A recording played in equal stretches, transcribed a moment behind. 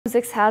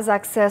NewsX has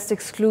accessed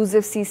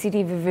exclusive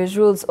CCTV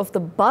visuals of the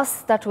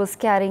bus that was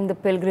carrying the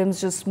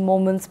pilgrims just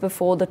moments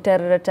before the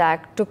terror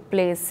attack took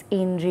place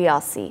in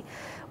Reasi.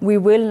 We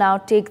will now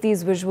take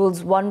these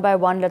visuals one by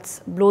one.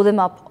 Let's blow them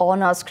up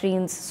on our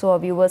screens so our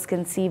viewers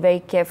can see very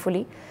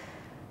carefully.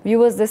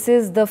 Viewers, this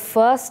is the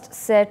first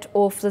set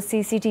of the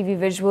CCTV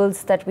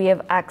visuals that we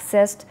have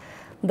accessed.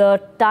 The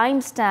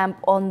timestamp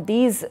on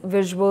these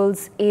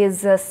visuals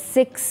is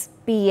 6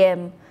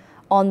 p.m.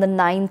 on the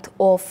 9th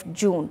of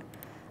June.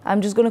 I'm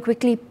just going to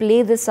quickly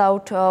play this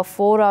out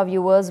for our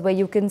viewers, where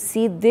you can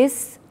see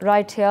this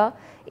right here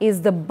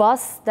is the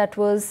bus that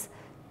was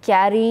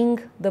carrying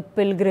the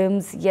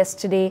pilgrims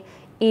yesterday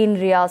in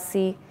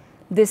Reasi.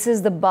 This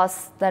is the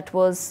bus that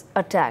was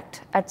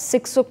attacked. At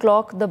 6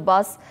 o'clock, the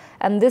bus,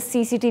 and this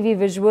CCTV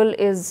visual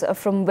is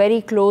from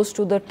very close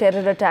to the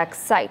terror attack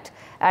site.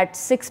 At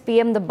 6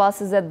 p.m., the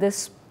bus is at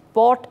this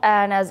spot,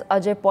 and as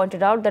Ajay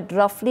pointed out, that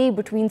roughly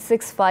between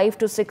 6:05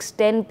 to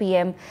 6:10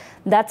 p.m.,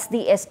 that's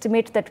the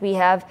estimate that we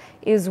have,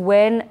 is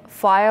when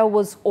fire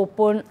was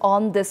opened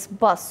on this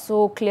bus.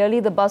 So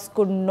clearly the bus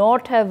could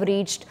not have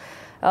reached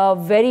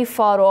very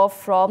far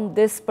off from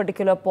this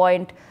particular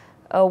point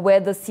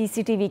where the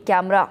CCTV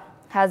camera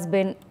has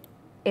been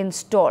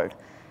installed.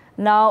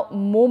 Now,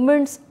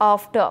 moments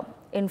after,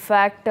 in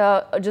fact,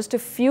 just a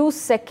few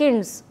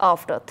seconds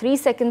after, 3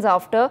 seconds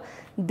after,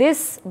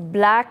 this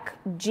black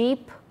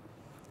Jeep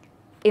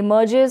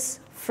emerges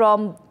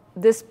from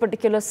this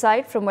particular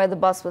site, from where the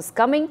bus was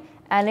coming,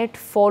 and it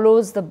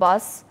follows the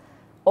bus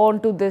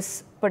onto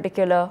this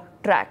particular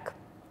track.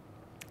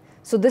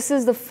 So this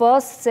is the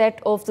first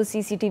set of the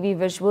CCTV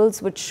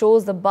visuals, which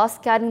shows the bus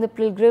carrying the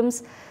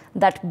pilgrims,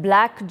 that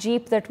black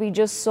Jeep that we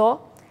just saw,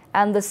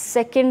 and the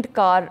second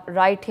car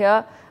right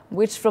here,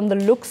 which from the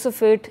looks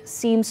of it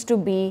seems to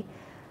be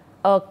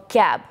a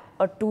cab,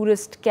 a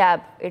tourist cab,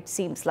 it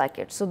seems like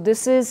it. So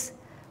this is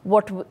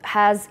what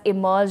has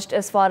emerged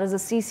as far as the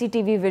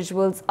CCTV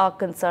visuals are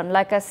concerned.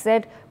 Like I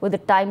said, with a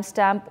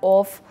timestamp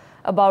of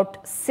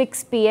about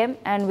 6 p.m.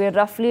 and we're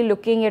roughly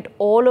looking at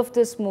all of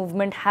this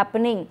movement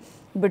happening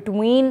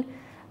between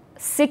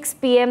 6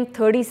 p.m.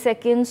 30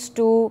 seconds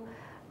to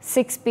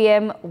 6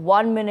 p.m.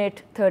 1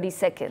 minute 30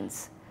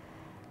 seconds.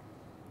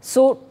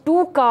 So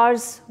two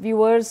cars,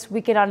 viewers,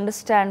 we can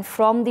understand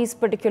from these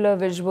particular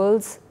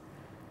visuals.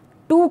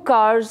 Two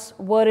cars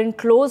were in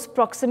close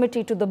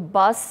proximity to the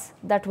bus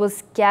that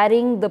was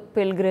carrying the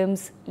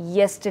pilgrims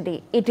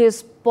yesterday. It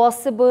is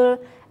possible,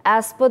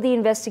 as per the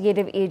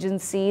investigative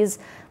agencies,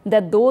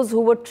 that those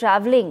who were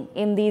traveling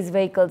in these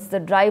vehicles, the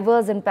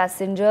drivers and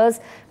passengers,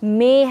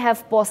 may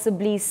have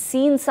possibly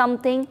seen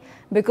something,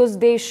 because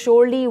they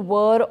surely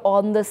were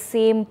on the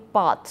same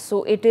path.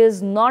 So it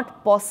is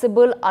not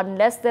possible,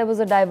 unless there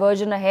was a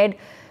diversion ahead,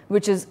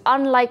 which is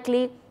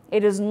unlikely.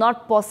 It is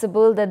not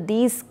possible that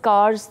these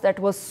cars that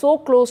were so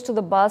close to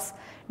the bus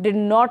did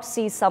not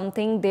see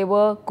something. They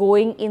were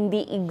going in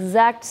the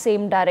exact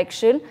same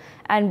direction.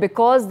 And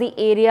because the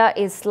area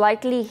is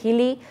slightly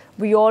hilly,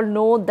 we all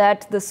know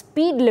that the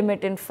speed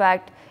limit, in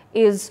fact,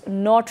 is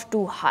not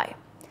too high.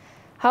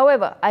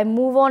 However, I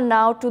move on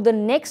now to the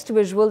next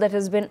visual that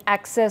has been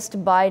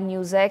accessed by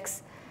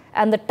NewsX.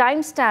 And the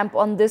timestamp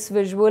on this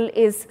visual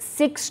is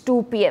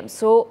 6:02 p.m.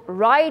 So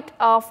right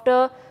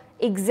after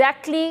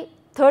exactly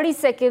 30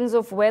 seconds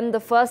of when the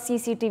first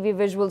CCTV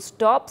visual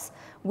stops,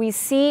 we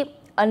see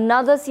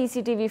another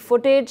CCTV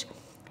footage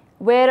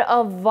where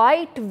a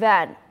white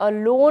van, a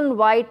lone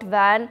white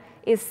van,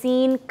 is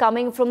seen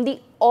coming from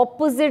the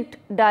opposite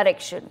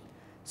direction.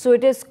 So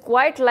it is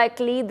quite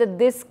likely that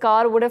this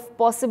car would have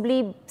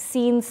possibly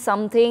seen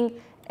something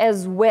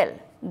as well.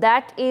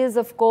 That is,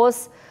 of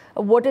course,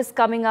 what is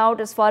coming out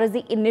as far as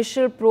the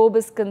initial probe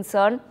is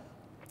concerned.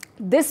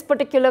 This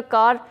particular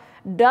car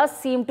does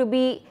seem to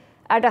be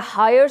at a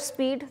higher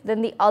speed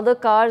than the other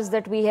cars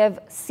that we have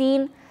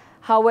seen.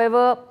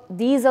 However,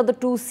 these are the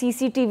two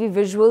CCTV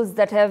visuals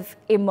that have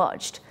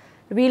emerged.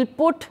 We'll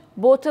put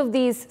both of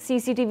these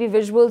CCTV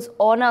visuals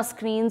on our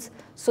screens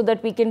so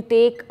that we can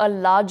take a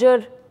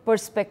larger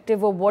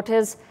perspective of what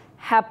has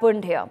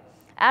happened here.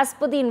 As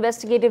per the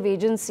investigative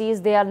agencies,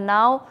 they are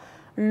now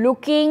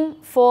looking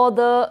for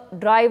the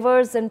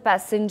drivers and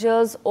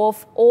passengers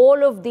of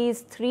all of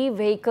these three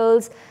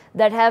vehicles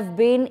that have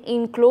been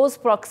in close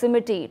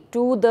proximity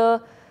to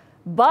the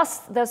bus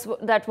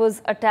that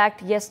was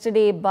attacked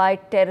yesterday by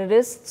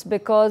terrorists,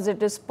 because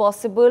it is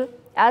possible,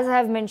 as I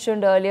have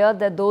mentioned earlier,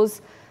 that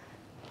those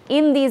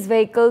in these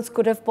vehicles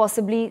could have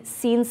possibly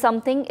seen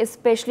something,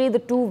 especially the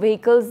two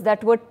vehicles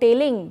that were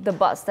tailing the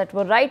bus, that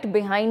were right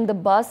behind the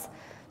bus.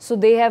 So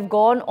they have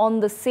gone on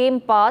the same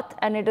path,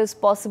 and it is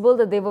possible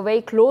that they were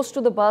very close to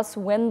the bus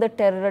when the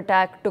terror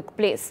attack took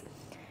place.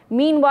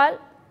 Meanwhile,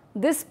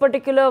 this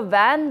particular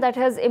van that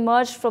has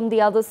emerged from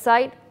the other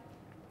side,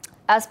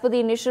 as per the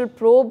initial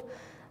probe,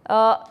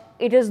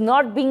 it is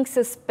not being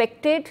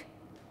suspected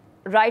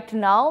right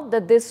now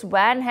that this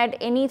van had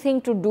anything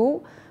to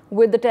do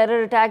with the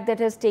terror attack that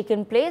has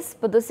taken place,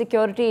 but the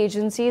security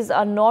agencies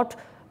are not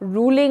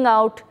ruling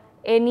out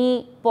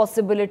any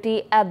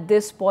possibility at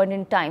this point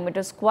in time. It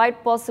is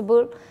quite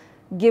possible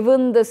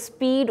given the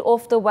speed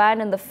of the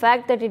van and the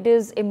fact that it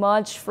is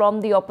emerged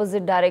from the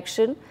opposite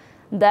direction,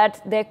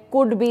 that there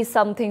could be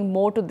something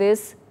more to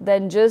this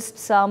than just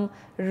some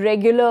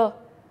regular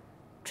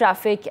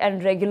traffic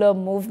and regular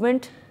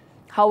movement.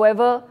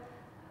 However,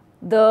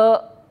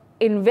 the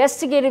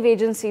investigative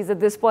agencies at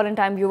this point in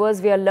time,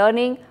 viewers, we are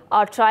learning,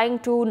 are trying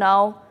to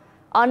now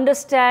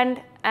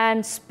understand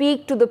and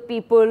speak to the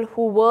people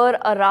who were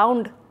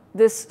around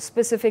this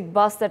specific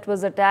bus that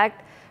was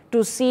attacked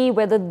to see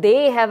whether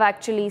they have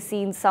actually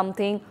seen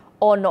something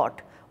or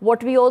not.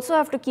 What we also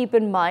have to keep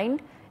in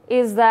mind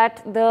is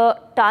that the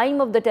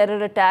time of the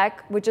terror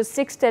attack, which is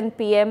 6:10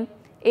 p.m.,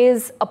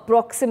 is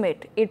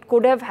approximate. It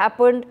could have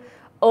happened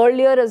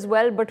earlier as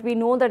well, but we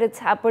know that it's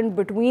happened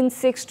between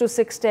 6 to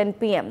 6:10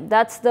 p.m.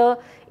 That's the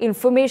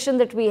information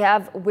that we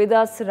have with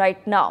us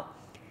right now.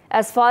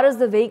 As far as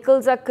the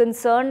vehicles are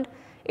concerned,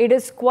 it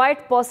is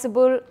quite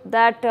possible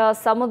that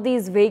some of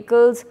these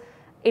vehicles,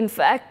 in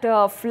fact,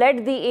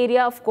 fled the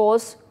area, of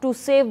course, to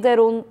save their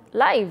own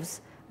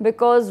lives.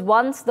 Because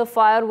once the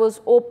fire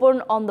was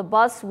opened on the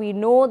bus, we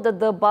know that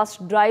the bus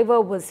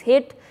driver was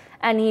hit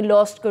and he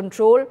lost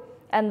control.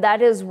 And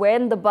that is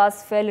when the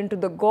bus fell into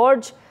the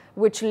gorge,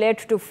 which led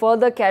to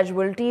further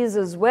casualties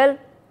as well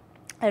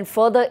and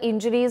further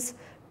injuries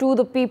to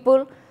the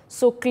people.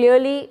 So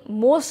clearly,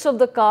 most of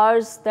the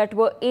cars that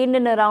were in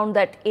and around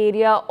that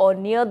area or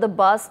near the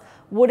bus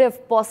would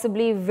have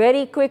possibly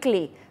very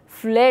quickly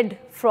fled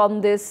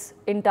from this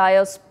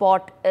entire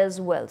spot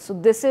as well. So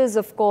this is,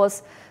 of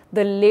course,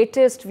 the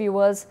latest,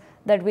 viewers,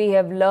 that we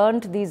have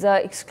learned. These are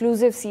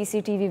exclusive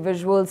CCTV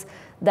visuals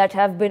that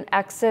have been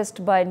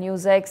accessed by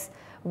NewsX,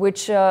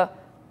 which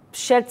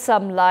shed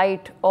some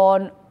light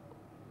on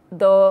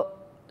the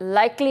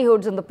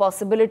likelihoods and the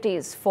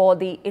possibilities for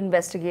the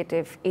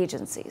investigative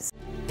agencies.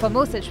 For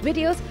more such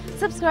videos,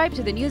 subscribe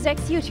to the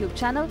NewsX YouTube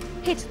channel,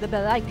 hit the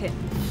bell icon.